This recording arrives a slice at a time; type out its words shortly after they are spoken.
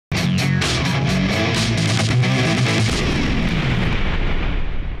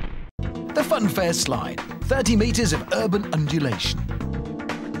Funfair slide, 30 metres of urban undulation.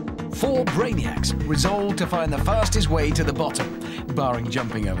 4 Brainiacs resolve to find the fastest way to the bottom, barring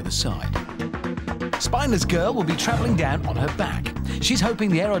jumping over the side. Spineless girl will be travelling down on her back. She's hoping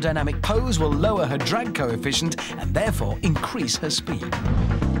the aerodynamic pose will lower her drag coefficient and therefore increase her speed.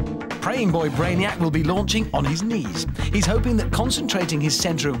 Praying boy Brainiac will be launching on his knees. He's hoping that concentrating his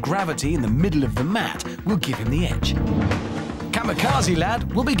centre of gravity in the middle of the mat will give him the edge. Kamikaze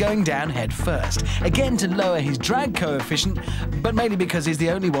lad will be going down head first, again to lower his drag coefficient, but mainly because he's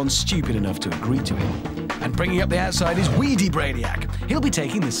the only one stupid enough to agree to it. And bringing up the outside is Weedy Brainiac. He'll be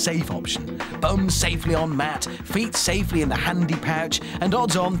taking the safe option. Bum safely on mat, feet safely in the handy pouch, and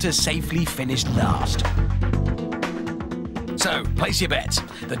odds on to safely finish last. So, place your bets.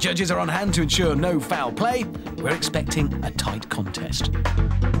 The judges are on hand to ensure no foul play. We're expecting a tight contest.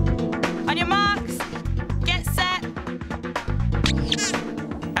 On your marks, get set.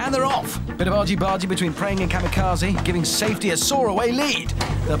 And they're off. Bit of argy-bargy between Praying and Kamikaze, giving Safety a soar-away lead.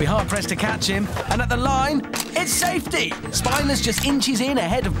 They'll be hard-pressed to catch him, and at the line, it's Safety. Spineless just inches in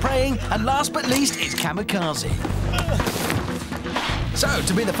ahead of Praying, and last but least, it's Kamikaze. So,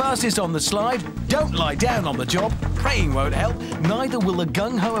 to be the fastest on the slide, don't lie down on the job. Praying won't help, neither will the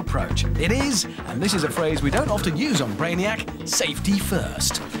gung-ho approach. It is, and this is a phrase we don't often use on Brainiac, safety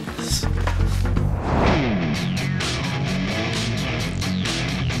first.